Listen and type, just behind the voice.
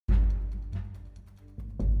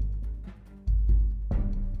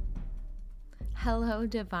Hello,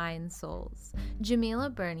 divine souls. Jamila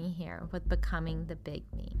Burney here with Becoming the Big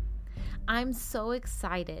Me. I'm so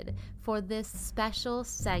excited for this special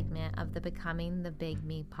segment of the Becoming the Big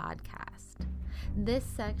Me podcast. This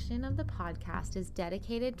section of the podcast is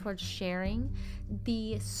dedicated towards sharing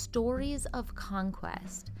the stories of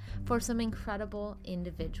conquest for some incredible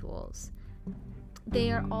individuals.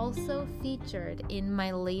 They are also featured in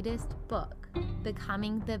my latest book,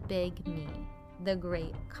 Becoming the Big Me, The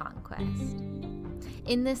Great Conquest.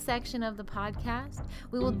 In this section of the podcast,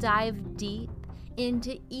 we will dive deep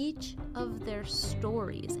into each of their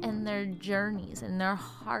stories and their journeys and their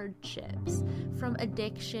hardships, from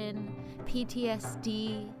addiction,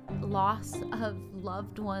 PTSD, loss of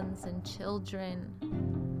loved ones and children.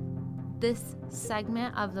 This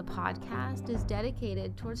segment of the podcast is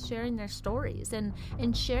dedicated towards sharing their stories and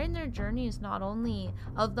sharing their journeys, not only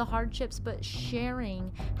of the hardships, but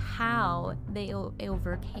sharing how they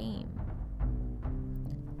overcame.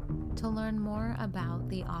 To learn more about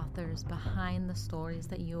the authors behind the stories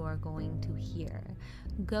that you are going to hear,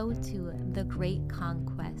 go to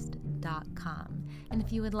thegreatconquest.com. And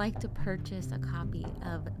if you would like to purchase a copy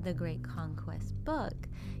of The Great Conquest book,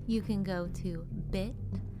 you can go to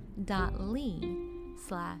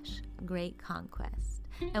bit.ly/greatconquest.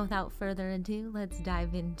 And without further ado, let's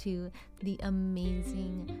dive into the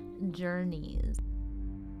amazing journeys.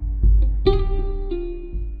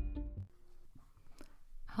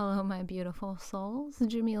 Hello, my beautiful souls.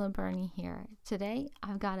 Jamila Burney here. Today,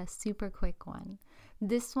 I've got a super quick one.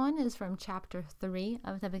 This one is from chapter 3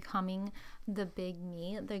 of the Becoming the Big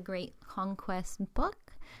Me, The Great Conquest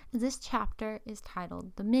book. This chapter is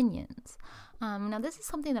titled The Minions. Now, this is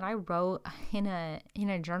something that I wrote in a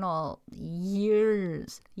journal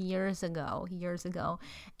years ago.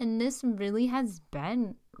 And this really has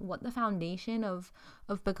been what the foundation of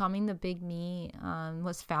Becoming the Big Me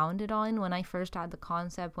was founded on. When I first had the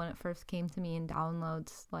concept, when it first came to me in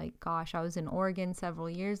downloads, I was in Oregon several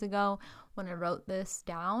years ago when I wrote this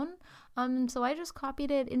down. So I just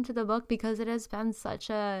copied it into the book because it has been such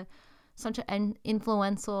an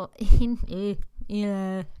influential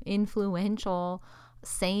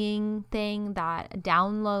saying thing,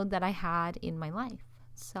 download that I had in my life.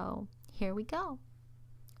 So here we go.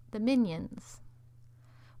 The minions.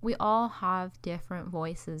 We all have different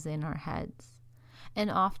voices in our heads. And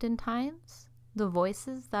oftentimes, the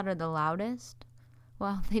voices that are the loudest,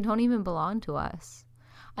 well, they don't even belong to us.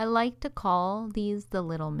 I like to call these the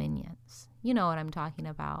little minions. You know what I'm talking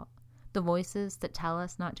about. The voices that tell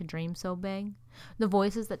us not to dream so big. The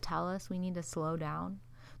voices that tell us we need to slow down.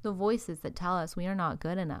 The voices that tell us we are not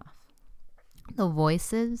good enough. The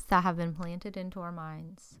voices that have been planted into our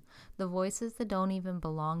minds. The voices that don't even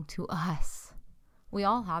belong to us. We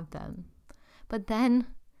all have them. But then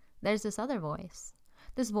there's this other voice.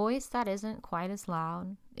 This voice that isn't quite as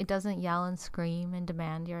loud. It doesn't yell and scream and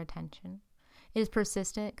demand your attention. It is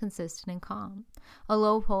persistent, consistent, and calm. A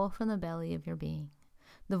low pull from the belly of your being.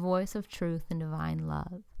 The voice of truth and divine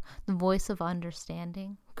love. The voice of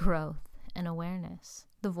understanding, growth, and awareness.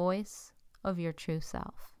 The voice of your true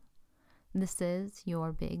self. This is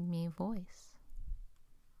your Big Me voice.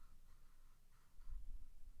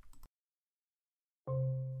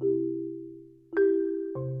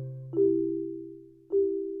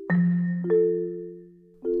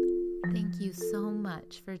 Thank you so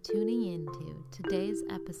much for tuning into today's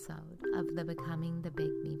episode of the Becoming the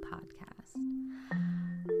Big Me podcast.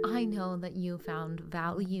 I know that you found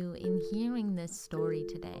value in hearing this story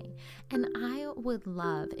today, and I would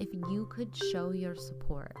love if you could show your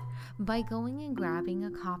support by going and grabbing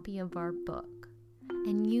a copy of our book.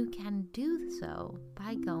 And you can do so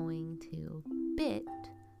by going to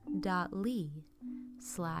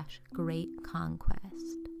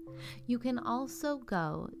bit.ly/greatconquest. You can also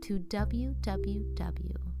go to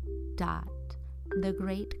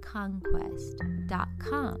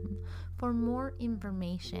www.thegreatconquest.com for more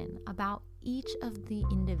information about each of the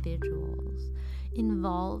individuals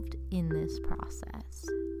involved in this process.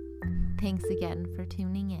 Thanks again for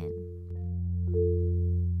tuning in.